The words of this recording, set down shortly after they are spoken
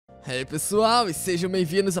E aí pessoal, e sejam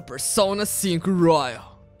bem-vindos a Persona 5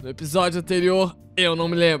 Royal. No episódio anterior, eu não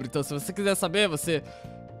me lembro, então se você quiser saber, você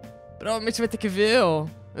provavelmente vai ter que ver, ou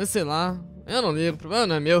eu sei lá, eu não ligo, o problema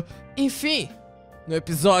não é meu. Enfim, no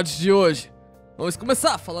episódio de hoje, vamos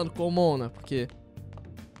começar falando com o Mona, porque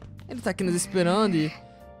ele tá aqui nos esperando e...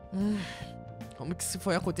 como que isso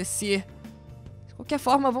foi acontecer? De qualquer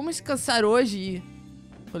forma, vamos descansar hoje e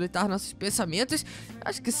coletar nossos pensamentos.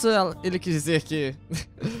 Acho que isso ele quis dizer que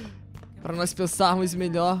para nós pensarmos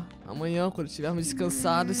melhor amanhã, quando estivermos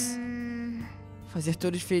descansados, fazer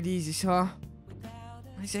todos felizes, ó.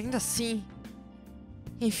 Mas ainda assim,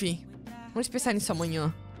 enfim, vamos pensar nisso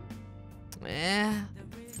amanhã.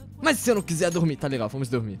 Mas se eu não quiser dormir, tá legal, vamos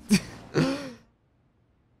dormir.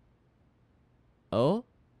 Oh,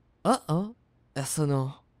 essa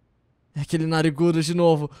não. É aquele narigudo de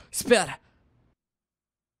novo. Espera.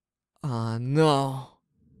 Ah, não.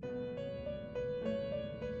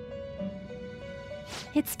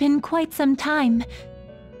 It's been quite some time.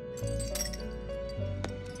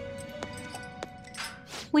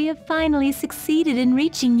 We have finally succeeded in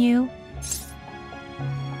reaching you.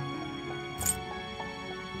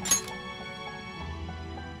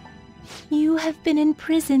 You have been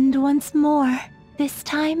imprisoned once more. This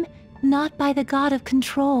time, not by the god of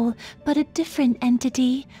control, but a different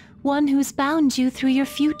entity, one who's bound you through your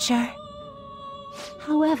future.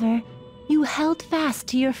 However, you held fast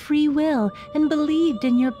to your free will and believed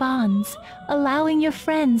in your bonds, allowing your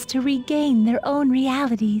friends to regain their own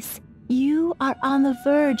realities. You are on the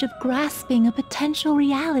verge of grasping a potential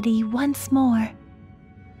reality once more.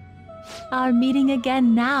 Our meeting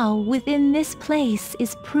again now within this place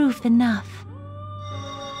is proof enough.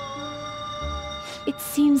 It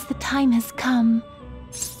seems the time has come.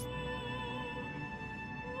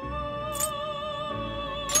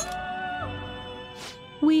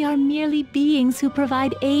 We are merely beings who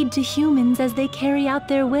provide aid to humans as they carry out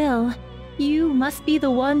their will. You must be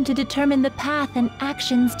the one to determine the path and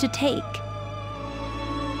actions to take.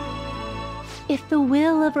 If the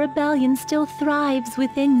will of rebellion still thrives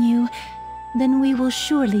within you, then we will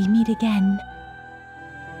surely meet again.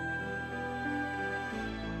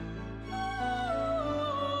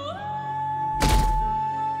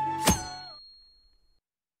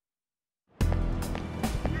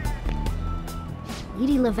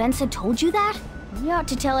 Lady Lavenza told you that? You ought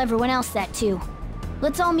to tell everyone else that too.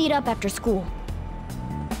 Let's all meet up after school.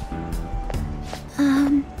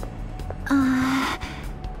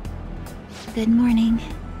 Good morning.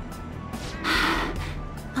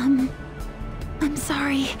 I'm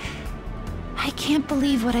sorry. I can't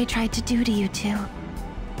believe what I tried to do to you two.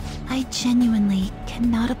 I genuinely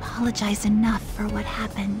cannot apologize enough for what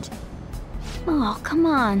happened. Oh, come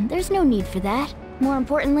on. There's no need for that. More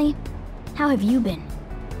importantly, how have you been?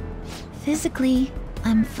 Physically,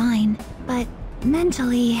 I'm fine, but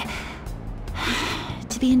mentally,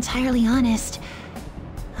 to be entirely honest,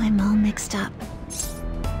 I'm all mixed up.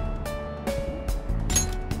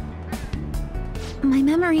 My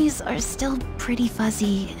memories are still pretty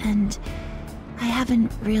fuzzy, and I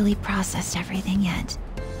haven't really processed everything yet.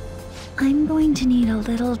 I'm going to need a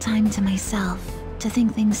little time to myself to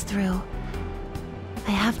think things through.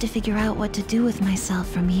 I have to figure out what to do with myself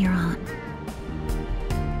from here on.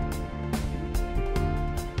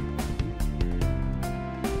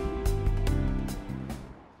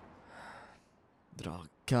 Droga,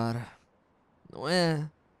 cara. Não é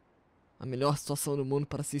a melhor situação do mundo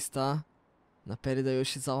para se estar na pele da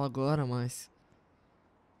Yoshizawa agora, mas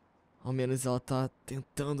ao menos ela tá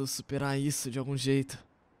tentando superar isso de algum jeito.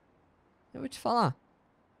 Eu vou te falar,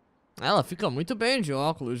 ela fica muito bem de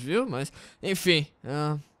óculos, viu? Mas, enfim,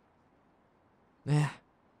 ela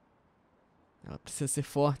precisa ser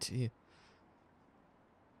forte e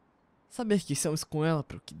saber que estamos com ela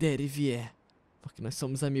para o que der e vier. Porque nós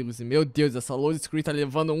somos amigos. E meu Deus, essa load screen tá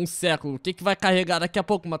levando um século. O que vai carregar daqui a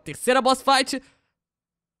pouco? Uma terceira boss fight?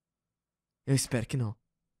 Eu espero que não,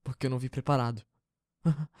 porque eu não vim preparado.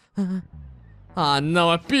 Ah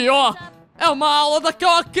não, é pior! É uma aula da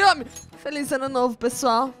Kawakami! Feliz ano novo,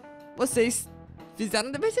 pessoal. Vocês fizeram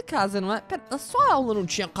o dever de casa, não é? Pera, a sua aula não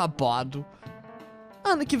tinha acabado.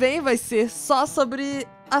 Ano que vem vai ser só sobre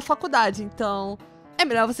a faculdade, então é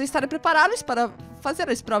melhor vocês estarem preparados para fazer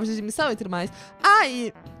as provas de admissão e tudo mais. Ah,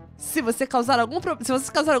 e se vocês causarem algum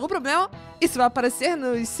problema, isso vai aparecer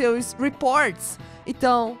nos seus reports.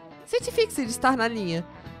 Então, certifique-se de estar na linha.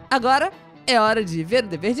 Agora é hora de ver o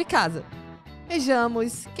dever de casa.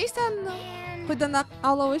 Vejamos. Quem está cuidando da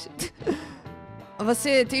aula hoje?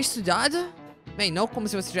 Você tem estudado? Bem, não como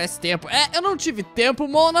se você tivesse tempo. Eu não tive tempo,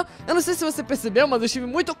 Mona. Eu não sei se você percebeu, mas eu estive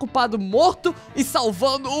muito ocupado morto e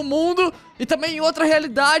salvando o mundo. E também em outra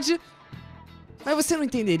realidade. Mas você não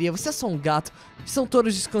entenderia, você é só um gato. Estão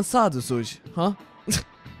todos descansados hoje, hã?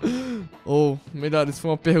 Ou, melhor, isso foi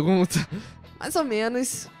uma pergunta. Mais ou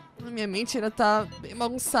menos. A minha mente ainda tá bem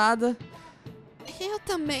bagunçada. Eu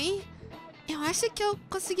também. Eu acho que eu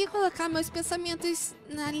consegui colocar meus pensamentos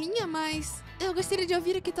na linha, mas eu gostaria de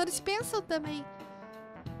ouvir o que todos pensam também.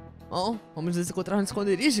 Bom, vamos nos encontrar no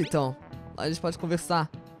esconderijo, então. Lá a gente pode conversar.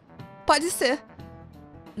 Pode ser.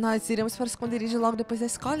 Nós iremos para o esconderijo logo depois da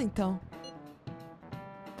escola, então.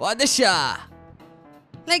 Pode deixar.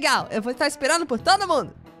 Legal, eu vou estar esperando por todo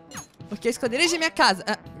mundo. Porque o esconderijo é minha casa.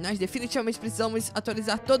 Nós definitivamente precisamos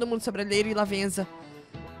atualizar todo mundo sobre a Leira e Lavenza.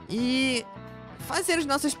 E fazer os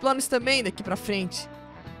nossos planos também daqui pra frente.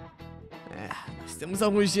 Nós temos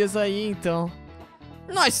alguns dias aí, então.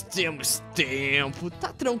 Nós temos tempo.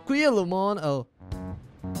 Tá tranquilo, mano.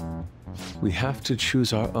 We have to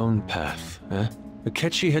choose our own path, eh?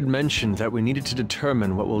 Akechi had mentioned that we needed to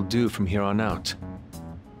determine what we'll do from here on out.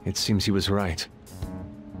 It seems he was right.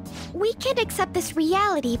 We can accept this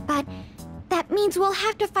reality, but that means we'll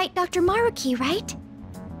have to fight Dr. Maruki, right?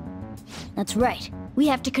 That's right. We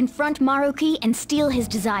have to confront Maruki and steal his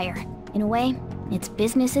desire. In a way, it's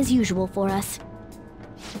business as usual for us.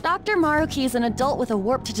 Dr. Maruki is an adult with a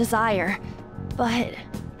warped desire, but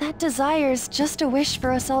that desire's just a wish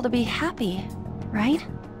for us all to be happy, right?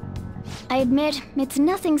 I admit, it's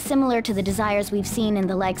nothing similar to the desires we've seen in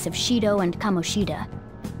the likes of Shido and Kamoshida.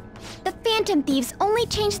 The Phantom Thieves only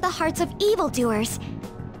change the hearts of evildoers.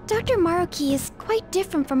 Dr. Maruki is quite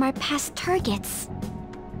different from our past targets.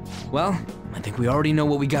 Well, I think we already know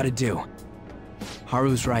what we gotta do.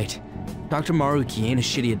 Haru's right. Dr. Maruki ain't a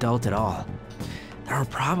shitty adult at all. There are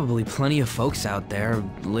probably plenty of folks out there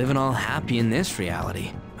living all happy in this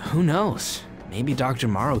reality. Who knows? Maybe Dr.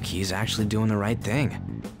 Maruki is actually doing the right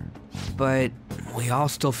thing. But we all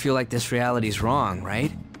still feel like this reality's wrong,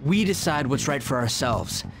 right? We decide what's right for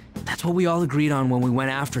ourselves. That's what we all agreed on when we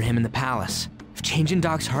went after him in the palace. If changing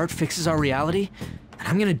Doc's heart fixes our reality, then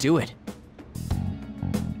I'm gonna do it.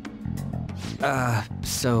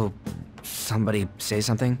 So somebody say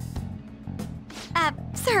something?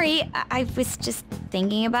 Sorry, I was just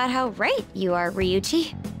thinking about how right you are,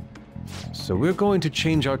 Ryuichi. So we're going to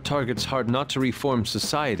change our target's heart not to reform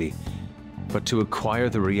society, but to acquire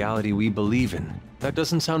the reality we believe in. That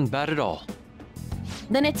doesn't sound bad at all.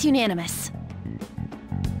 Then it's unanimous.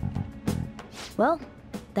 Well,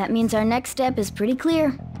 that means our next step is pretty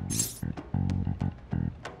clear.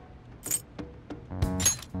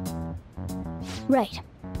 Right.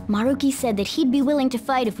 Maruki said that he'd be willing to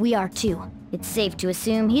fight if we are too. It's safe to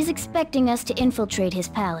assume he's expecting us to infiltrate his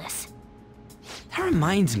palace. That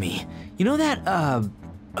reminds me. You know that,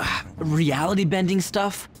 reality bending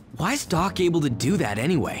stuff? Why is Doc able to do that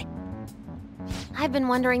anyway? I've been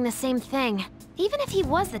wondering the same thing. Even if he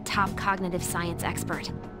was the top cognitive science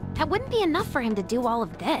expert, that wouldn't be enough for him to do all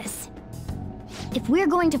of this. If we're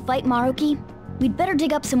going to fight Maruki, we'd better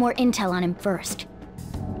dig up some more intel on him first.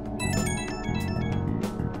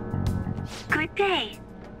 Good day.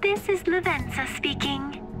 This is Lavenza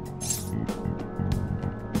speaking.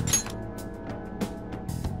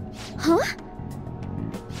 Huh?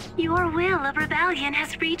 Your will of rebellion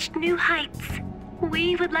has reached new heights.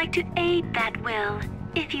 We would like to aid that will,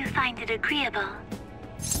 if you find it agreeable.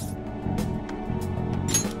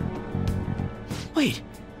 Wait,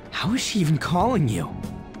 how is she even calling you?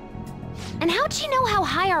 And how'd she know how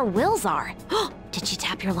high our wills are? Did she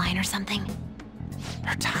tap your line or something?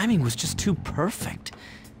 Her timing was just too perfect.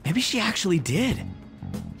 Maybe she actually did.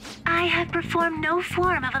 I have performed no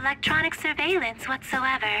form of electronic surveillance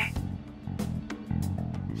whatsoever.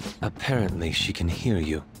 Apparently, she can hear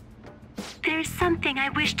you. There's something I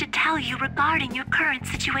wish to tell you regarding your current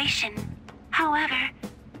situation. However,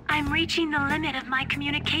 I'm reaching the limit of my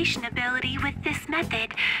communication ability with this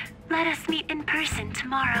method. Let us meet in person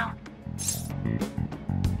tomorrow.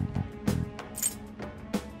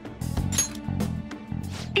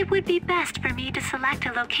 It would be best for me to select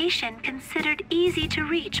a location considered easy to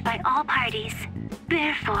reach by all parties.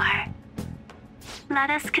 Therefore, let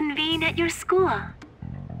us convene at your school.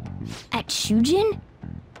 At Shujin?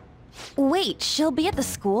 Wait, she'll be at the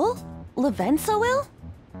school? Lavenza will?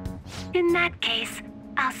 In that case,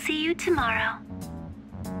 I'll see you tomorrow.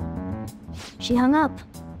 She hung up.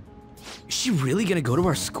 Is she really gonna go to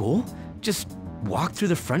our school? Just walk through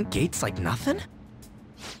the front gates like nothing?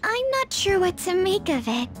 I'm not sure what to make of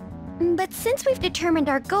it. But since we've determined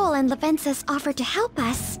our goal and Lavenza's offered to help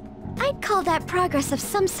us, I'd call that progress of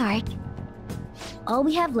some sort. All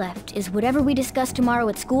we have left is whatever we discuss tomorrow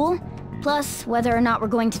at school, plus whether or not we're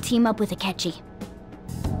going to team up with Akechi.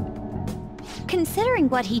 Considering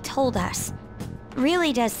what he told us,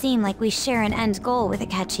 really does seem like we share an end goal with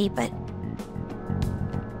Akechi, but...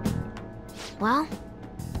 Well,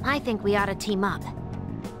 I think we ought to team up.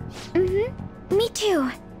 Me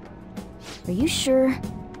too. Are you sure?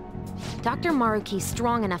 Dr. Maruki's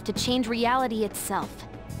strong enough to change reality itself.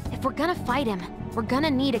 If we're gonna fight him, we're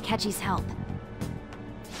gonna need Akechi's help.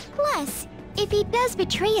 Plus, if he does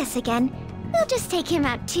betray us again, we'll just take him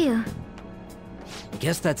out too.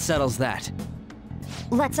 Guess that settles that.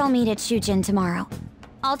 Let's all meet at Shujin tomorrow.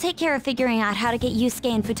 I'll take care of figuring out how to get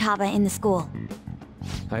Yusuke and Futaba in the school.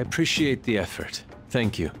 I appreciate the effort.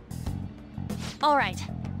 Thank you. All right,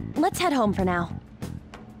 let's head home for now.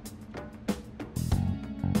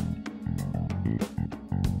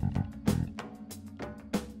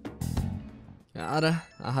 Cara,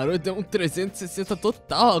 a Haru deu um 360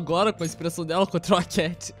 total agora com a expressão dela contra a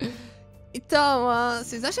Cat. Então,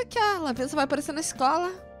 vocês acham que a Lavenza vai aparecer na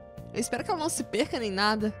escola? Eu espero que ela não se perca nem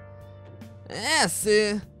nada.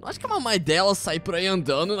 Não acho que é uma má ideia ela sair por aí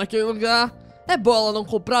andando naquele lugar. É bom ela não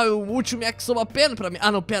comprar o último Exo-Pena pra mim.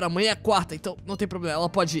 Ah, não, pera, amanhã é quarta, então não tem problema, ela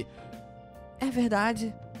pode ir. É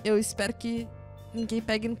verdade, eu espero que ninguém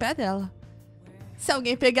pegue no pé dela. Se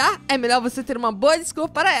alguém pegar, é melhor você ter uma boa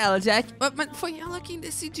desculpa para ela, Jack. Mas foi ela quem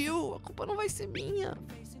decidiu, a culpa não vai ser minha.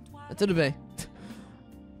 Mas tudo bem.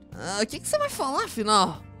 O que você vai falar,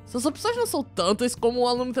 afinal? Suas opções não são tantas como um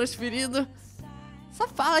aluno transferido. Só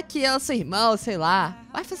fala que ela é seu irmão, sei lá.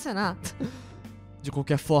 Vai funcionar. De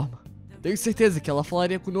qualquer forma, tenho certeza que ela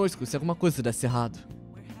falaria conosco se alguma coisa desse errado.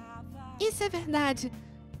 Isso é verdade.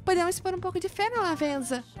 Podemos pôr um pouco de fé na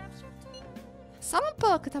Lavenza. Só um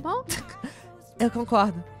pouco, tá bom? Eu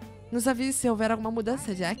concordo. Nos avise se houver alguma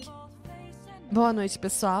mudança, Jack. Boa noite,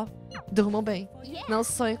 pessoal. Durmam bem. Não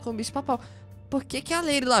sonhem com o bicho-papão. Por que a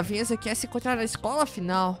Lady Lavenza quer se encontrar na escola,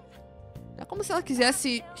 afinal? É como se ela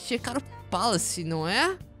quisesse checar o Palace, não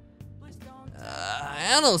é?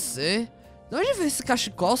 Eu não sei. De onde veio esse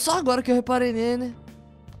cachecol? Só agora que eu reparei nele.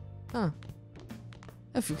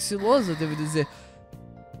 Eu fico siloso, eu devo dizer.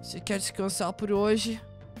 Se quer descansar por hoje,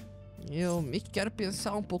 eu me quero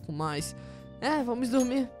pensar um pouco mais. Vamos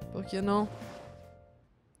dormir. Por que não?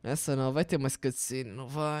 Essa não, vai ter mais cutscene, não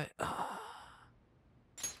vai?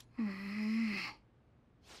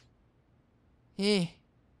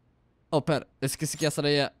 Oh, pera, eu esqueci que essa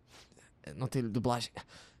daí é... Não tem dublagem.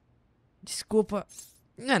 Desculpa,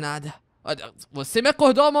 não é nada. Olha, você me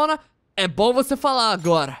acordou, Mona? É bom você falar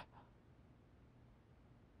agora.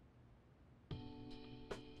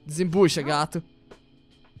 Desembucha, gato.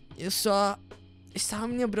 Eu só estava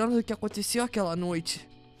me lembrando do que aconteceu aquela noite.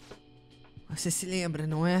 Você se lembra,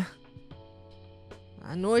 não é?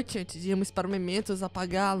 À noite, antes de irmos para o Mementos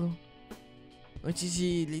apagá-lo. Antes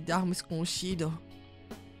de lidarmos com o Shido.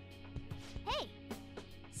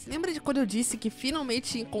 Se lembra de quando eu disse que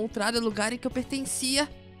finalmente tinha encontrado o lugar em que eu pertencia?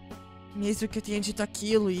 Mesmo que eu tenha dito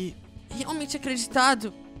aquilo e realmente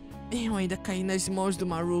acreditado, eu ainda caí nas mãos do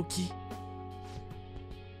Maruki.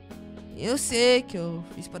 Eu sei que eu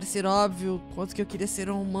fiz parecer óbvio quanto que eu queria ser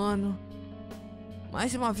um humano.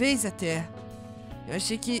 Mais uma vez até. Eu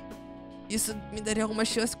achei que isso me daria alguma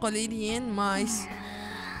chance com a Lady Anne, mas...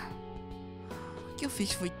 O que eu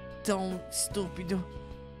fiz foi tão estúpido.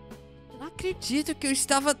 Não acredito que eu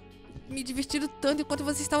estava me divertindo tanto enquanto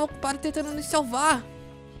você estava ocupado tentando nos salvar.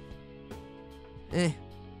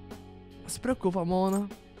 Não se preocupa, Mona.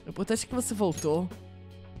 O importante é que você voltou.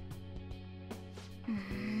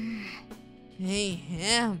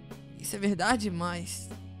 Isso é verdade, mas...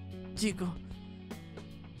 Digo...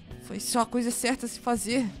 Foi só a coisa certa a se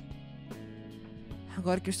fazer.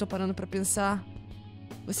 Agora que eu estou parando pra pensar...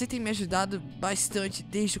 Você tem me ajudado bastante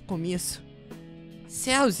desde o começo.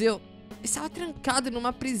 Céus, eu estava trancado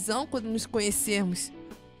numa prisão quando nos conhecemos.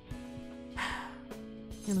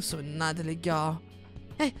 Eu não sou nada legal.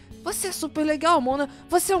 Você é super legal, Mona.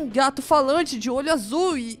 Você é um gato falante de olho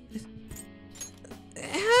azul e...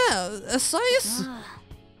 É só isso.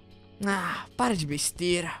 Para de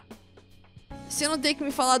besteira. Você não tem que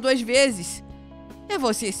me falar 2 vezes. Eu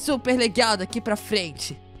vou ser super legal daqui pra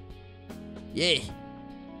frente.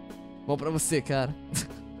 Bom pra você, cara.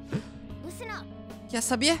 Quer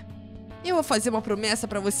saber? Eu vou fazer uma promessa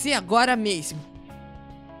pra você agora mesmo.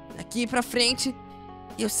 Daqui pra frente,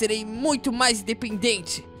 eu serei muito mais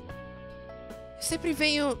independente. Eu sempre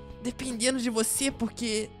venho dependendo de você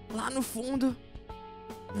porque lá no fundo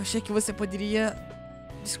eu achei que você poderia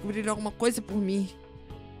descobrir alguma coisa por mim.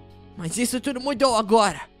 Mas isso tudo mudou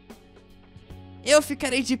agora. Eu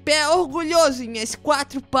ficarei de pé orgulhoso em minhas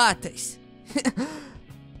 4 patas.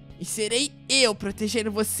 E serei eu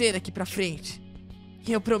protegendo você daqui pra frente.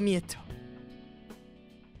 Eu prometo.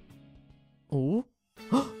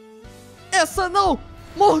 Essa não!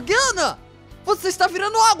 Morgana! Você está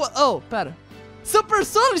virando água! Oh, pera. Seu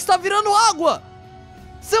persona está virando água!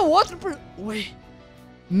 Seu outro Ué.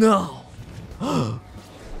 Não!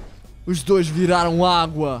 Os dois viraram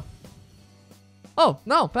água! Oh,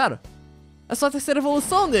 não, pera. É só a terceira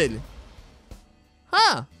evolução dele.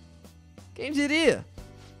 Ah! Quem diria?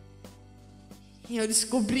 Eu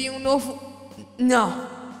descobri um novo... Não!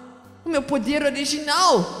 O meu poder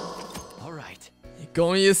original! E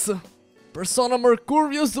com isso, Persona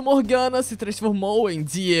Mercurius do Morgana se transformou em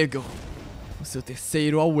Diego, o seu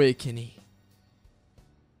terceiro Awakening.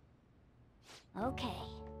 Ok.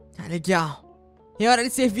 Ah, legal. É hora de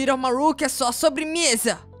servir ao Maruki a sua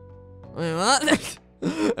sobremesa.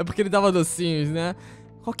 É porque ele dava docinhos, né?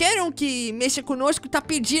 Qualquer um que mexa conosco tá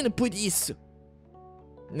pedindo por isso.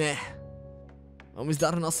 Né? Vamos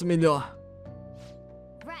dar o nosso melhor.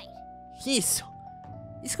 Isso.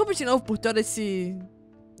 Desculpa de novo por todo esse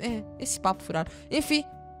papo furado. Enfim,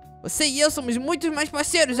 você e eu somos muito mais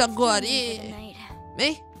parceiros agora. E...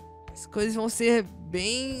 Bem, as coisas vão ser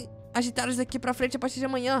bem agitadas daqui pra frente a partir de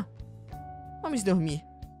amanhã. Vamos dormir.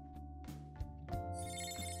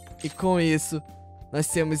 E com isso, nós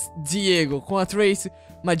temos Diego com a Trace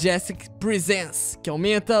Majestic Presence, que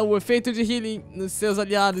aumenta o efeito de healing nos seus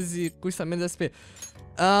aliados e custa menos SP.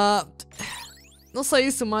 Não só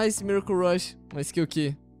isso, mas Miracle Rush, uma skill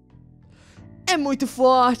que é muito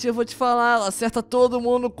forte, eu vou te falar. Ela acerta todo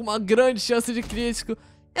mundo com uma grande chance de crítico.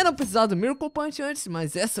 Eu não precisava do Miracle Punch antes,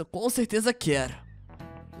 mas essa eu com certeza quero.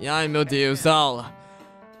 E ai meu Deus, aula.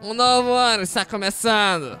 Um novo ano está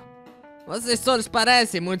começando. Vocês todos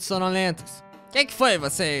parecem muito sonolentos. O que foi,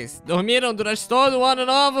 vocês? Dormiram durante todo o ano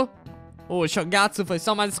novo? O Shogatsu foi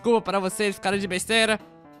só uma desculpa para vocês ficarem de besteira?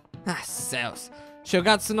 Ah, céus.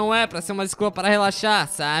 Shogatsu não é pra ser uma desculpa para relaxar,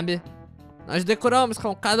 sabe? Nós decoramos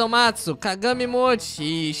com Kadomatsu, Kagami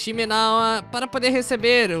Mochi e Shiminawa para poder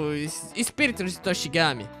receber os espíritos de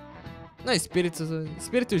Toshigami. Não,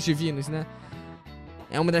 espíritos divinos, né?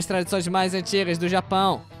 É uma das tradições mais antigas do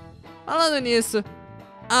Japão. Falando nisso,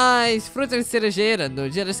 as frutas de cerejeira do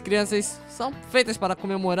Dia das Crianças são feitas para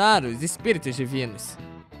comemorar os espíritos divinos.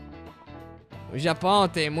 O Japão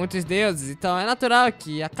tem muitos deuses, então é natural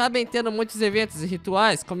que acabem tendo muitos eventos e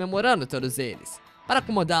rituais comemorando todos eles. Para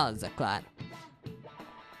acomodá-los, é claro.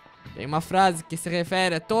 Tem uma frase que se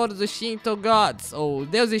refere a todos os Shinto Gods, ou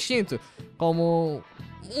deuses Shinto, como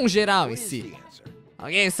um geral em si.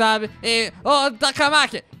 Alguém sabe? Ô,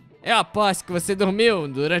 Takamaki! Eu aposto que você dormiu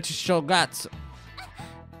durante o Shogatsu.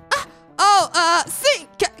 Sim!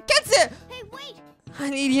 Quer dizer... A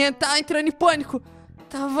Lirian tá entrando em pânico.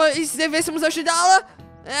 Talvez devêssemos ajudá-la?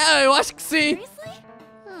 Eu acho que sim.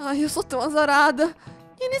 Ai, eu sou tão azarada.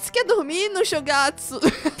 Eu nem sequer dormi no Shogatsu.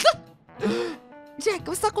 Jack,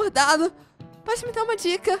 você tá acordado? Pode me dar uma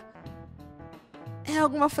dica? É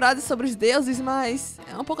alguma frase sobre os deuses, mas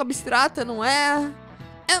é um pouco abstrata, não é?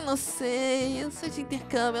 Eu não sei, eu sou de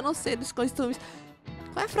intercâmbio, eu não sei dos costumes.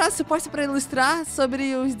 Qual é a frase suposta pra ilustrar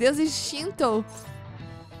sobre os deuses Shinto?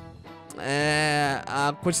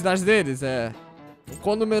 A quantidade deles, o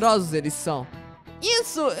quão numerosos eles são.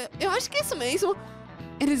 Isso, eu acho que é isso mesmo.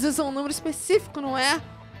 Eles usam um número específico, não é?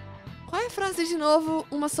 Qual é a frase de novo?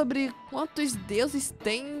 Uma sobre quantos deuses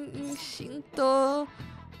tem em Shinto?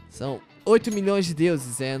 São 8 milhões de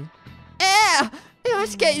deuses, eu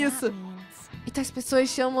acho que é isso. Então as pessoas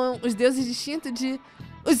chamam os deuses de Shinto de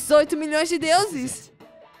os 8 milhões de deuses.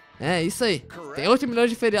 É, isso aí. Tem 8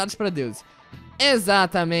 milhões de feriados para deuses.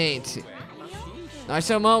 Exatamente. Nós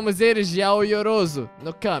chamamos eles de Aoyorozu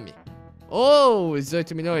no Kami, ou os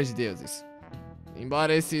 8 milhões de deuses.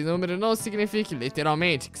 Embora esse número não signifique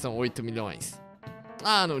literalmente que são 8 milhões.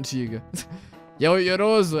 Ah, não diga. E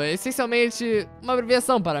Aoyorozu é essencialmente uma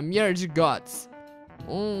abreviação para Myriad Gods.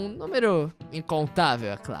 Um número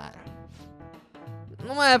incontável, é claro.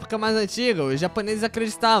 Numa época mais antiga, os japoneses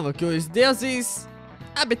acreditavam que os deuses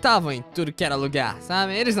habitavam em tudo que era lugar,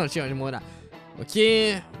 sabe? Eles não tinham onde morar. O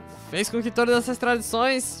que fez com que todas essas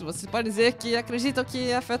tradições, você pode dizer que acreditam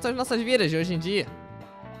que afetam as nossas vidas de hoje em dia.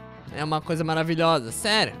 É uma coisa maravilhosa,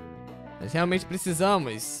 sério. Nós realmente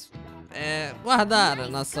precisamos guardar a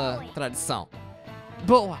nossa tradição.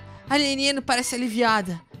 Boa! A Lenino parece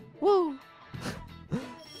aliviada.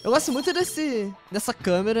 Eu gosto muito dessa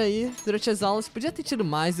câmera aí durante as aulas. Podia ter tido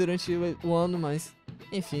mais durante o ano, mas...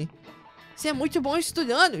 Enfim. Você é muito bom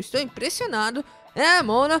estudando, estou impressionado.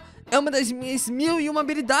 Mona, é uma das minhas 1001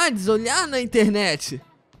 habilidades, olhar na internet.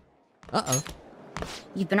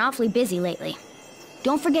 You've been awfully busy lately.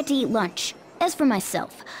 Don't forget to eat lunch. As for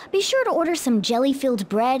myself, be sure to order some jelly-filled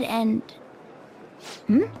bread and...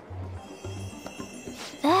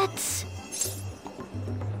 That's...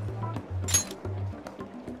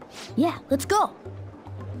 Yeah, let's go.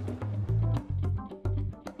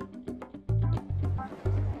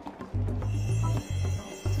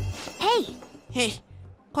 Hey! Hey,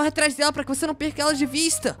 corre atrás dela pra que você não perca ela de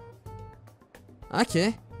vista.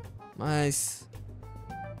 Ok, mas...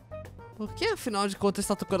 Por que afinal de contas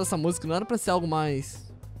está tocando essa música? Não era pra ser algo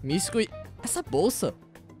mais místico e... Essa bolsa?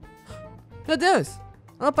 Meu Deus!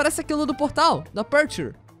 Ela parece aquilo do portal, da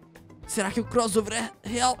Aperture. Será que o crossover é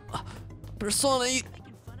real? Persona e...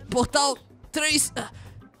 Portal 3...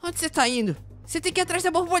 Onde você tá indo? Você tem que ir atrás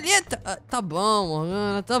da borboleta! Tá bom,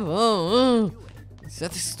 Morgana, tá bom. Você é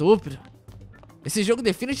estúpido. Esse jogo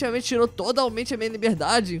definitivamente tirou totalmente a minha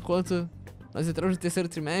liberdade enquanto nós entramos no terceiro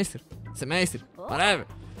semestre, whatever.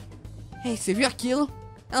 Ei, você viu aquilo?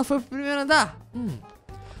 Ela foi pro primeiro andar.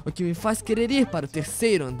 O que me faz querer ir para o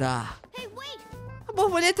terceiro andar. A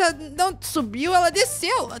borboleta não subiu, ela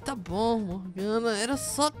desceu. Tá bom, Morgana, era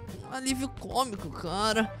só um alívio cômico,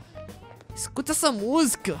 cara. Escuta essa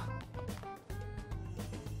música.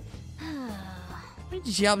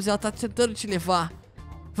 Onde diabos ela tá tentando te levar?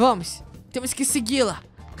 Vamos, temos que segui-la.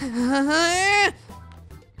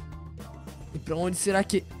 E pra onde será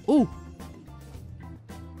que...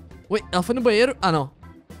 Ué, ela foi no banheiro? Ah, não.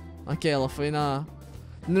 Ok, ela foi na...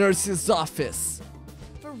 Nurse's Office.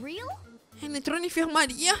 For real? Ela entrou na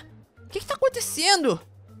enfermaria? O que tá acontecendo?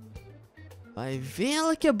 Vai ver,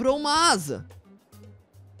 ela quebrou uma asa.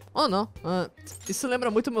 Oh, não. Isso lembra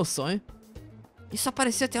muito o meu sonho. Isso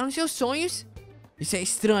apareceu até nos seus sonhos. Isso é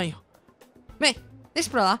estranho. Bem, deixa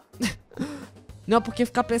pra lá. Não há por que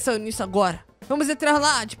ficar pensando nisso agora. Vamos entrar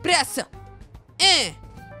lá, depressa.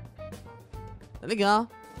 Tá legal.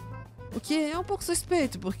 O que é um pouco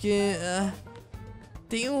suspeito, porque...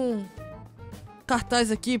 tem um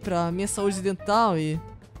cartaz aqui pra minha saúde dental e...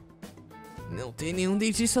 não tem nenhum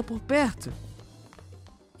dentista por perto.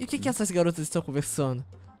 E o que essas garotas estão conversando?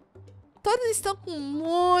 Todas estão com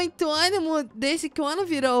muito ânimo desde que o ano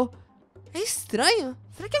virou. É estranho.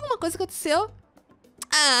 Será que alguma coisa aconteceu?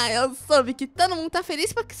 Eu soube que todo mundo tá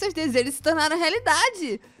feliz porque seus desejos se tornaram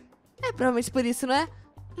realidade. É provavelmente por isso, não é?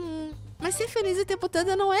 Mas ser feliz o tempo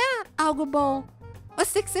todo não é algo bom.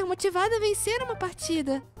 Você tem que ser motivado a vencer uma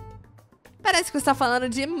partida. Parece que você tá falando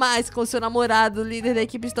demais com o seu namorado, líder da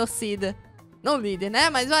equipe de torcida. Não líder,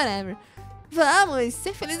 né? Mas whatever. Vamos,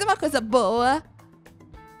 ser feliz é uma coisa boa.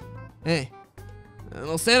 Ei, eu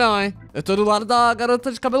não sei não, hein? Eu tô do lado da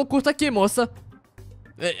garota de cabelo curto aqui, moça.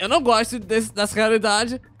 Eu não gosto dessa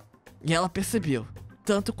realidade. E ela percebeu,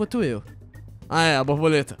 tanto quanto eu. A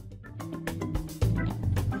borboleta.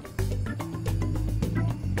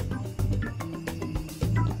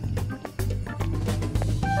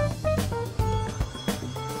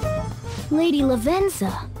 Lady Lavenza.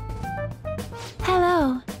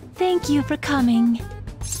 Hello. Thank you for coming.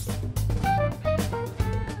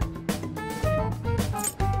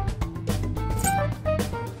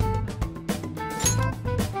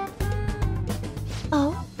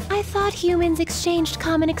 Oh, I thought humans exchanged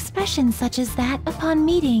common expressions such as that upon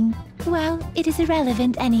meeting. Well, it is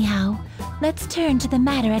irrelevant anyhow. Let's turn to the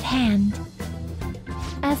matter at hand.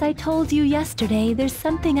 As I told you yesterday, there's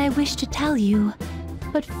something I wish to tell you.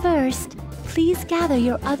 But first, please gather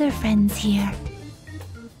your other friends here.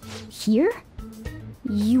 Here?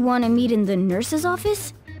 You want to meet in the nurse's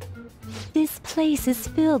office? This place is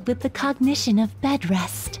filled with the cognition of bed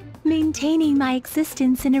rest. Maintaining my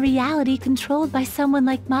existence in a reality controlled by someone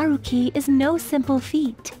like Maruki is no simple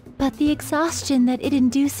feat. But the exhaustion that it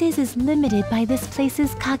induces is limited by this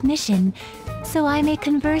place's cognition, so I may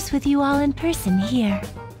converse with you all in person here.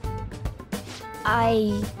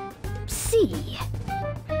 I... see.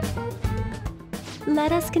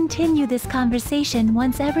 Let us continue this conversation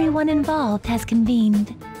once everyone involved has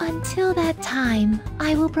convened. Until that time,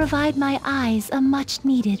 I will provide my eyes a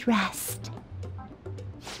much-needed rest.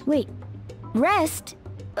 Wait, rest?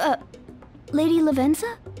 Lady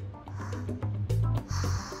Lavenza?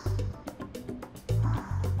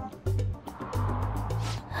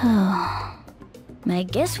 I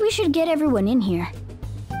guess we should get everyone in here.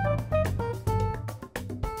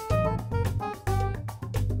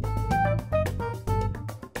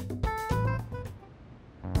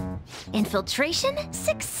 Infiltration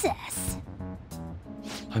success.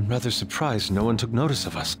 I'm rather surprised no one took notice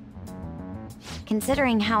of us.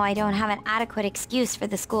 Considering how I don't have an adequate excuse for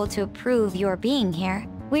the school to approve your being here,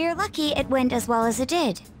 we're lucky it went as well as it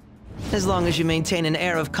did. As long as you maintain an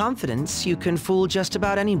air of confidence, you can fool just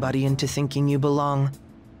about anybody into thinking you belong.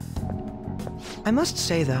 I must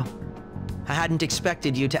say, though, I hadn't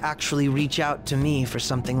expected you to actually reach out to me for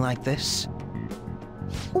something like this.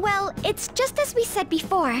 Well, it's just as we said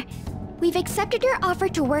before. We've accepted your offer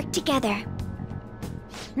to work together.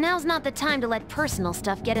 Now's not the time to let personal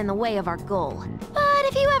stuff get in the way of our goal. But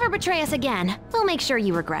if you ever betray us again, we'll make sure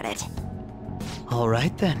you regret it. All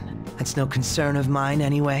right then. That's no concern of mine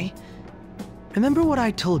anyway. Remember what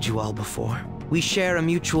I told you all before? We share a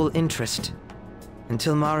mutual interest.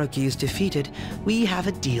 Until Maruki is defeated, we have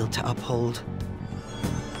a deal to uphold.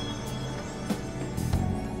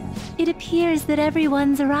 It appears that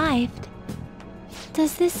everyone's arrived.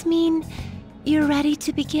 Does this mean you're ready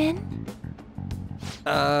to begin?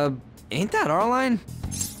 Ain't that our line?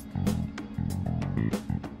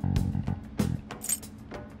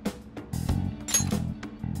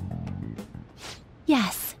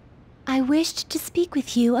 Yes. I wished to speak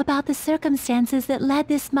with you about the circumstances that led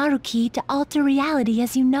this Maruki to alter reality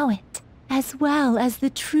as you know it, as well as the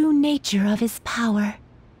true nature of his power.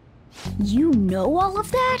 You know all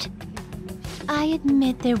of that? I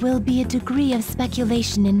admit there will be a degree of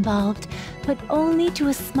speculation involved, but only to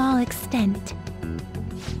a small extent.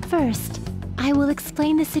 First, I will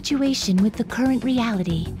explain the situation with the current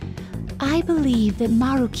reality. I believe that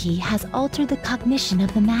Maruki has altered the cognition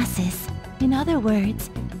of the masses. In other words,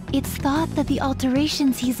 it's thought that the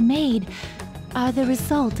alterations he's made are the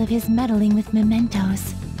result of his meddling with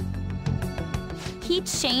mementos. He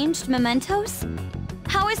changed mementos?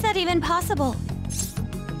 How is that even possible?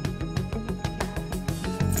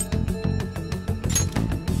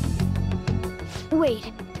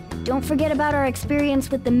 Wait, don't forget about our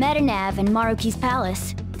experience with the Metanav in Maruki's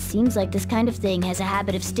palace. Seems like this kind of thing has a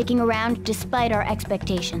habit of sticking around despite our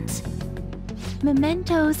expectations.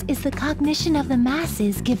 Mementos is the cognition of the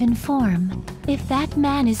masses given form. If that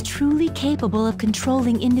man is truly capable of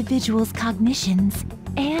controlling individuals' cognitions,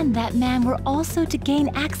 and that man were also to gain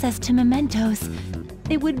access to mementos,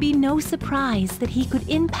 it would be no surprise that he could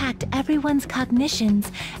impact everyone's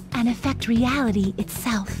cognitions and affect reality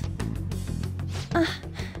itself.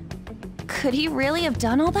 Could he really have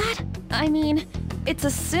done all that? I mean, it's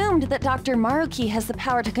assumed that Dr. Maruki has the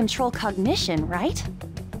power to control cognition, right?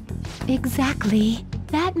 Exactly.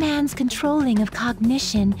 That man's controlling of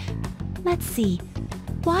cognition. Let's see.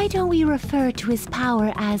 Why don't we refer to his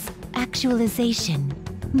power as actualization?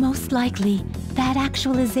 Most likely, that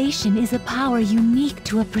actualization is a power unique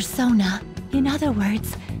to a persona. In other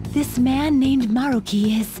words, this man named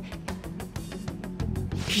Maruki is...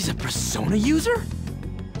 He's a persona user?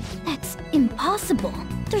 That's impossible.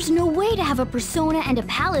 There's no way to have a persona and a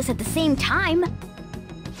palace at the same time.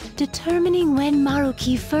 Determining when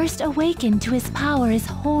Maruki first awakened to his power is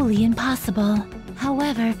wholly impossible.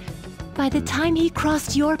 However, by the time he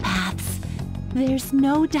crossed your paths, there's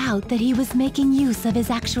no doubt that he was making use of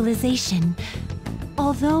his actualization,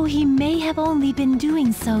 although he may have only been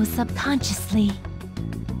doing so subconsciously.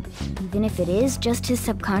 Even if it is just his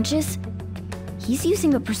subconscious, he's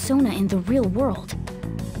using a persona in the real world.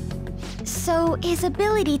 So, his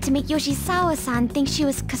ability to make Yoshizawa-san think she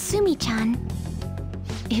was Kasumi-chan...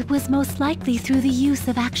 It was most likely through the use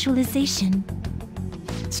of actualization.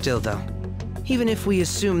 Still though, even if we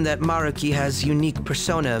assume that Maruki has unique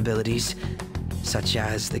persona abilities, such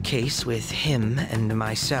as the case with him and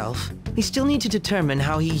myself, we still need to determine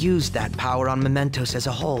how he used that power on mementos as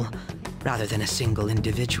a whole, rather than a single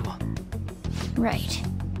individual. Right.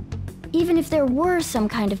 Even if there were some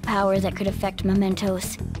kind of power that could affect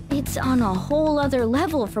mementos, it's on a whole other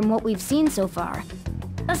level from what we've seen so far.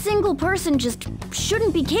 A single person just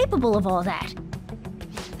shouldn't be capable of all that.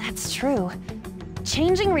 That's true.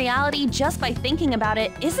 Changing reality just by thinking about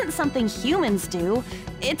it isn't something humans do.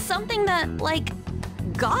 It's something that, like,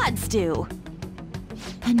 gods do.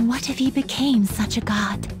 And what if he became such a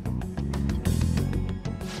god?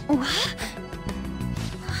 What?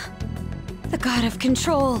 The god of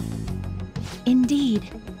control. Indeed.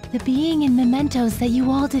 The being in mementos that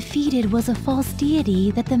you all defeated was a false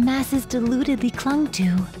deity that the masses deludedly clung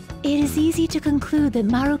to. It is easy to conclude that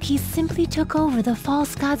Maruki simply took over the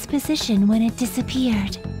false god's position when it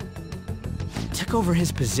disappeared. Took over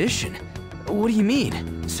his position? What do you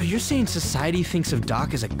mean? So you're saying society thinks of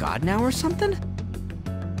Doc as a god now or something?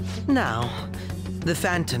 Now, the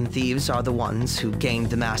Phantom Thieves are the ones who gained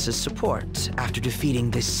the masses' support after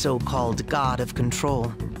defeating this so-called god of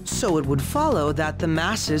control. So it would follow that the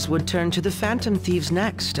masses would turn to the Phantom Thieves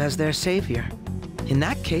next as their savior. In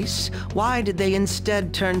that case, why did they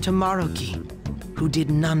instead turn to Maruki, who did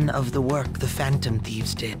none of the work the Phantom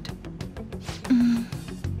Thieves did?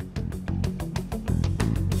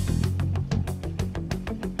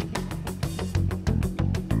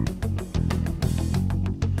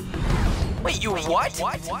 Wait, you what?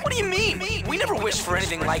 What do you mean? We never wished for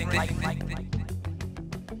anything like this.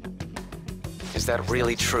 Is that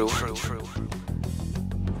really true?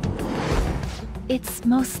 It's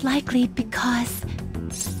most likely because...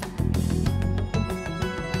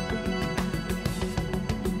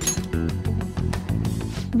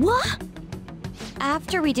 What?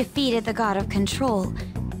 After we defeated the god of control,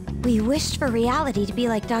 we wished for reality to be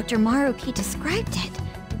like Dr. Maruki described it.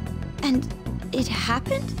 And it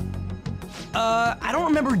happened? I don't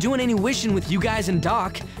remember doing any wishing with you guys and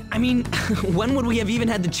Doc. I mean, when would we have even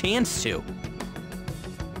had the chance to?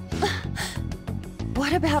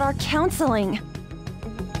 What about our counseling?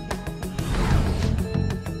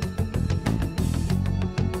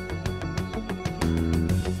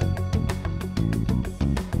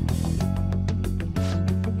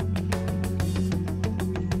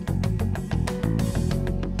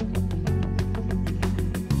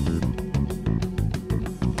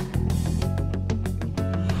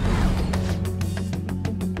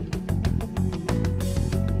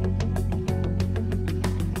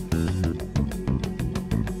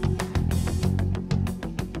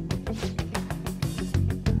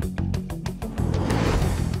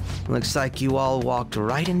 Looks like you all walked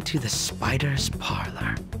right into the spider's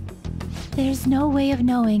parlor. There's no way of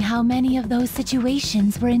knowing how many of those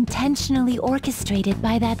situations were intentionally orchestrated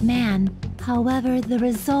by that man. However, the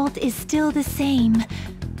result is still the same.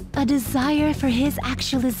 A desire for his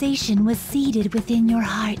actualization was seeded within your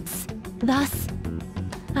hearts. Thus,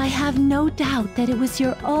 I have no doubt that it was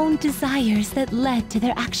your own desires that led to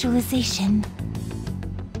their actualization.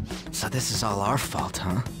 So this is all our fault,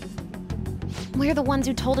 huh? We're the ones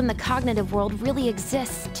who told him the cognitive world really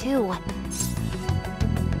exists, too.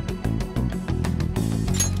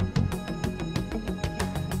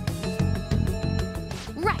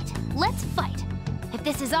 Right, let's fight. If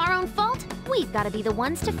this is our own fault, we've got to be the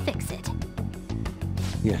ones to fix it.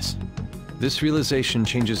 Yes. This realization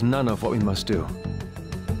changes none of what we must do.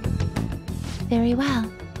 Very well.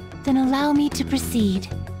 Then allow me to proceed.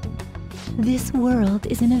 This world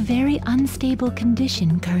is in a very unstable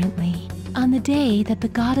condition currently. On the day that the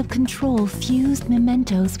God of Control fused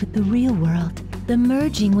mementos with the real world, the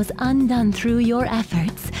merging was undone through your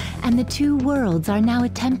efforts, and the two worlds are now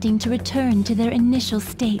attempting to return to their initial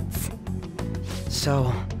states. So,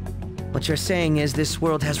 what you're saying is this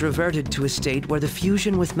world has reverted to a state where the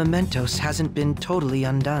fusion with mementos hasn't been totally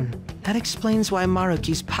undone. That explains why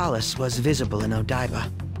Maruki's palace was visible in Odaiba.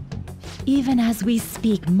 Even as we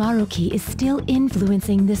speak, Maruki is still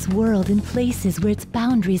influencing this world in places where its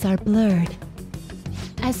boundaries are blurred.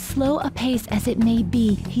 As slow a pace as it may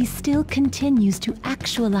be, he still continues to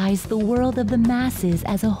actualize the world of the masses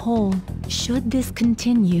as a whole. Should this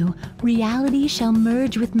continue, reality shall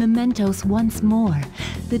merge with mementos once more.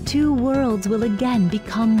 The two worlds will again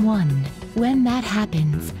become one. When that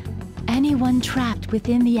happens, anyone trapped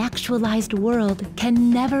within the actualized world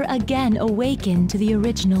can never again awaken to the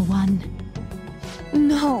original one.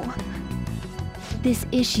 No. This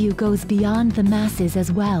issue goes beyond the masses as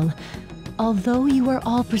well. Although you are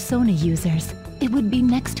all Persona users, it would be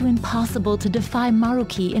next to impossible to defy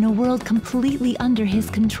Maruki in a world completely under his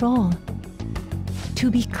control. To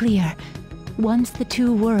be clear, once the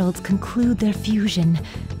two worlds conclude their fusion,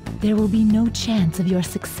 there will be no chance of your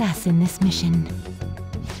success in this mission.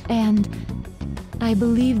 And I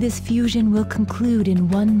believe this fusion will conclude in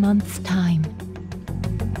 1 month's time.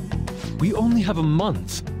 We only have a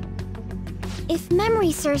month. If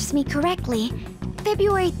memory serves me correctly,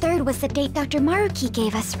 February 3rd was the date Dr. Maruki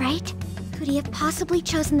gave us, right? Could he have possibly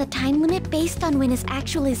chosen the time limit based on when his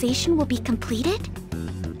actualization will be completed?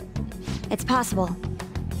 It's possible.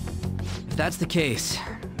 If that's the case,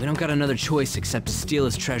 we don't got another choice except to steal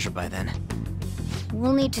his treasure by then.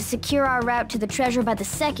 We'll need to secure our route to the treasure by the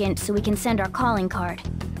 2nd so we can send our calling card.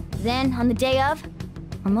 Then, on the day of,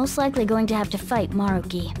 we're most likely going to have to fight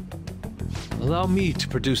Maruki. Allow me to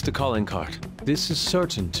produce the calling card. This is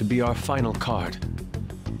certain to be our final card.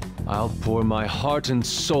 I'll pour my heart and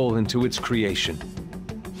soul into its creation.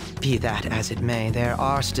 Be that as it may, there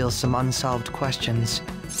are still some unsolved questions.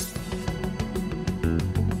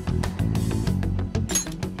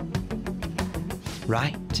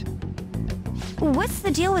 Right? What's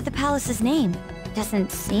the deal with the palace's name?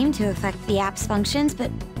 Doesn't seem to affect the app's functions,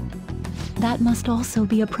 but... That must also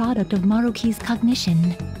be a product of Maruki's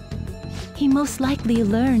cognition. He most likely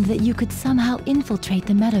learned that you could somehow infiltrate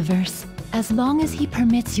the metaverse. As long as he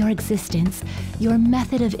permits your existence, your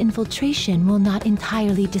method of infiltration will not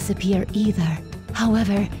entirely disappear either.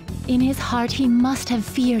 However, in his heart he must have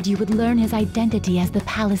feared you would learn his identity as the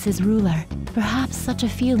palace's ruler. Perhaps such a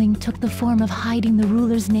feeling took the form of hiding the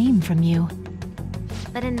ruler's name from you.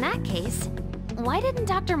 But in that case, why didn't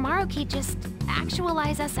Dr. Maruki just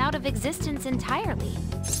actualize us out of existence entirely?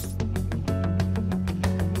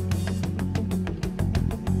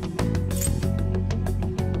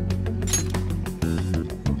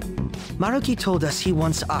 Maruki told us he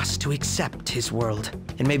wants us to accept his world.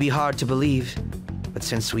 It may be hard to believe, but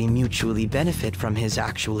since we mutually benefit from his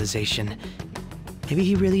actualization, maybe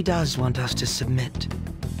he really does want us to submit.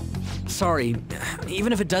 Sorry,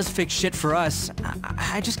 even if it does fix shit for us,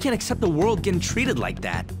 I just can't accept the world getting treated like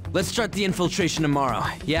that. Let's start the infiltration tomorrow,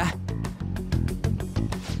 yeah?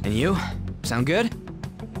 And you? Sound good?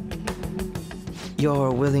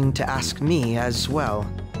 You're willing to ask me as well.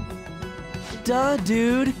 Duh,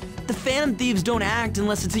 dude. The Phantom Thieves don't act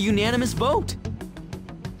unless it's a unanimous vote.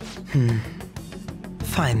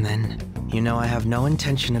 Fine then. You know I have no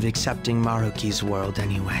intention of accepting Maruki's world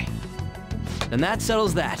anyway. Then that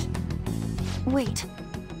settles that. Wait,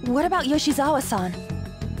 what about Yoshizawa-san?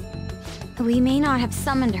 We may not have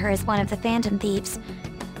summoned her as one of the Phantom Thieves.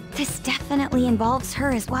 This definitely involves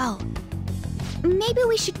her as well. Maybe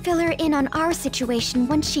we should fill her in on our situation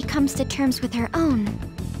once she comes to terms with her own.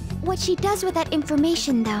 What she does with that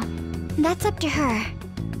information, though, that's up to her.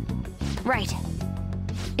 Right.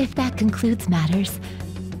 If that concludes matters,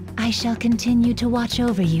 I shall continue to watch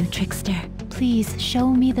over you, Trickster. Please show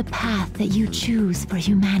me the path that you choose for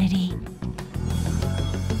humanity.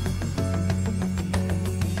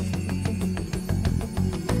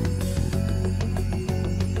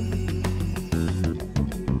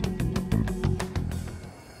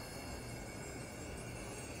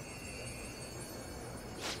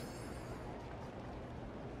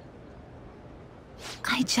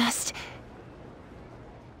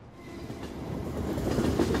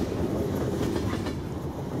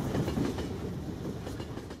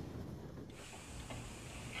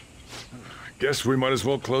 Guess we might as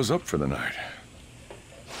well close up for the night.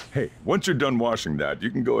 Hey, once you're done washing that,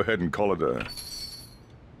 you can go ahead and call it a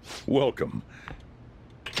welcome.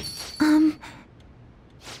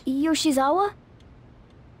 Yoshizawa?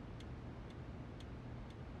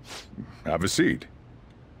 Have a seat.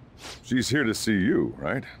 She's here to see you,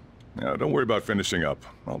 right? Now, don't worry about finishing up.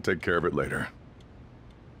 I'll take care of it later.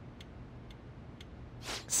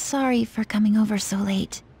 Sorry for coming over so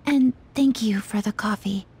late, and thank you for the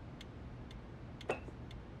coffee.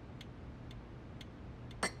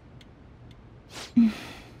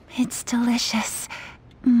 It's delicious.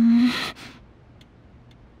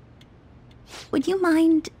 Would you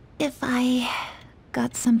mind if I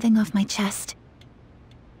got something off my chest?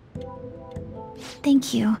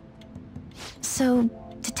 Thank you. So,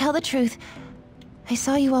 to tell the truth, I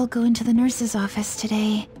saw you all go into the nurse's office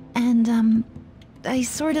today, and, I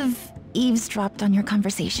sort of eavesdropped on your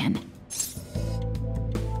conversation.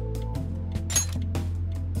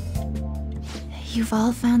 You've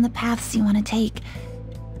all found the paths you want to take,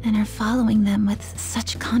 and are following them with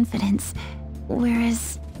such confidence,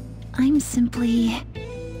 whereas I'm simply...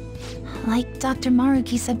 Like Dr.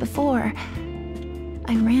 Maruki said before,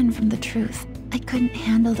 I ran from the truth. I couldn't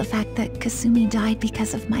handle the fact that Kasumi died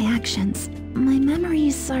because of my actions. My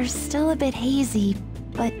memories are still a bit hazy,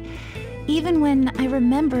 but even when I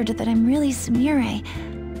remembered that I'm really Sumire,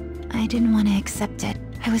 I didn't want to accept it.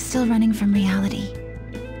 I was still running from reality,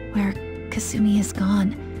 where Kasumi is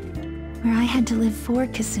gone, where I had to live for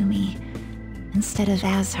Kasumi instead of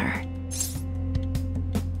as her.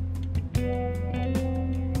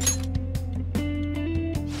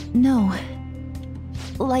 No.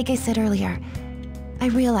 Like I said earlier, I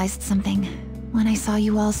realized something when I saw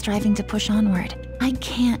you all striving to push onward. I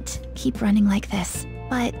can't keep running like this,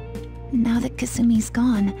 but now that Kasumi's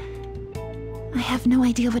gone, I have no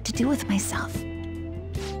idea what to do with myself.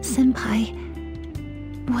 Senpai,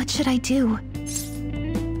 what should I do?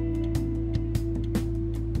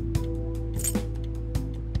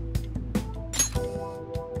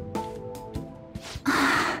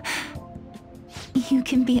 You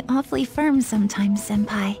can be awfully firm sometimes,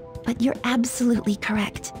 Senpai, but you're absolutely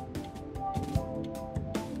correct.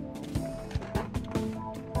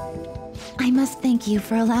 I must thank you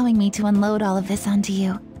for allowing me to unload all of this onto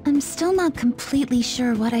you. I'm still not completely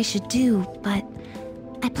sure what I should do, but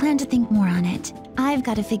I plan to think more on it. I've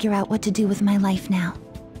got to figure out what to do with my life now.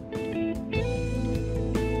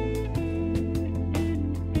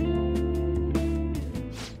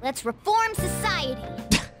 Let's reform society.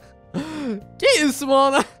 Que isso,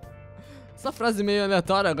 mano? Essa frase meio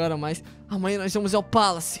aleatória agora, mas amanhã nós vamos ao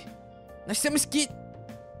Palace. Nós temos que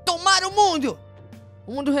tomar o mundo!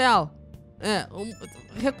 O mundo real. É,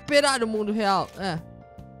 recuperar o mundo real. É.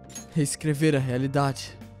 Reescrever a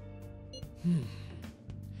realidade.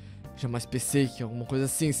 Jamais pensei que alguma coisa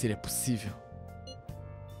assim seria possível.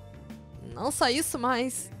 Não só isso,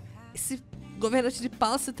 mas esse governante de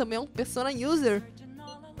Palace também é um persona user.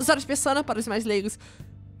 Usuário de persona para os mais leigos.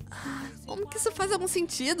 Como que isso faz algum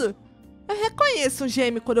sentido? Eu reconheço um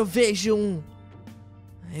gêmeo quando eu vejo um.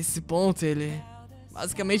 A esse ponto, ele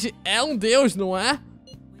basicamente é um deus, não é?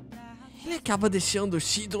 Ele acaba deixando o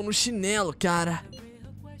Shido no chinelo, cara.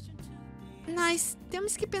 Nós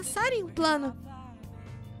temos que pensar em um plano.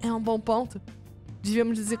 É um bom ponto.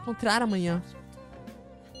 Devíamos nos encontrar amanhã.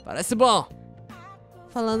 Parece bom.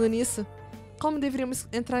 Falando nisso, como deveríamos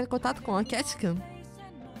entrar em contato com a Catcam?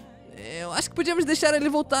 Eu acho que podíamos deixar ele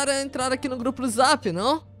voltar a entrar aqui no grupo do Zap,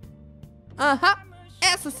 não? Aham,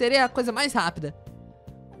 essa seria a coisa mais rápida.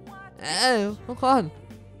 Eu concordo.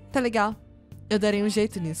 Tá legal. Eu darei um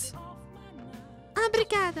jeito nisso.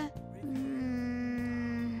 Obrigada.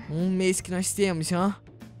 Um mês que nós temos, hã?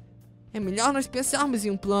 É melhor nós pensarmos em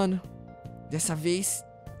um plano. Dessa vez,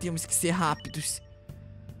 temos que ser rápidos.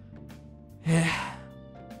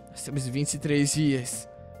 Nós temos 23 dias.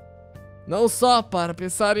 Não só para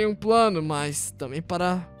pensar em um plano, mas também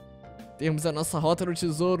para termos a nossa rota do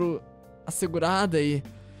tesouro assegurada e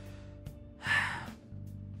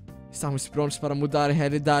estarmos prontos para mudar a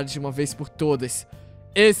realidade de uma vez por todas.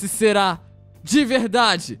 Esse será, de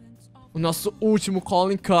verdade, o nosso último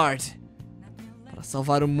calling card para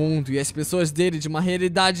salvar o mundo e as pessoas dele de uma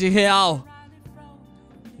realidade real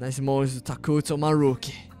nas mãos do Takuto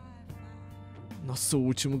Maruki, nosso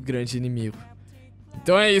último grande inimigo.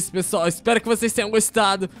 Então é isso, pessoal. Espero que vocês tenham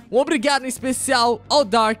gostado. Um obrigado em especial ao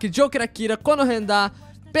Dark, Joker Akira, Konohenda,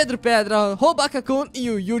 Pedro Pedra, Robakakun e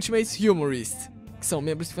o Ultimate Humorist, que são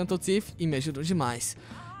membros de Phantom Thief e me ajudam demais.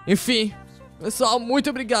 Enfim, pessoal, muito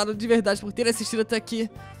obrigado de verdade por terem assistido até aqui.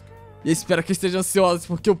 E espero que estejam ansiosos,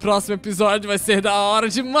 porque o próximo episódio vai ser da hora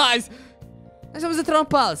demais. Nós vamos entrar no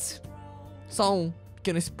Palace. Só um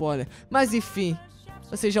pequeno spoiler. Mas enfim,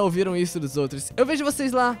 vocês já ouviram isso dos outros. Eu vejo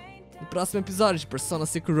vocês lá no próximo episódio de Persona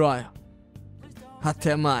 5 Royal.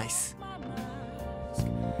 Até mais.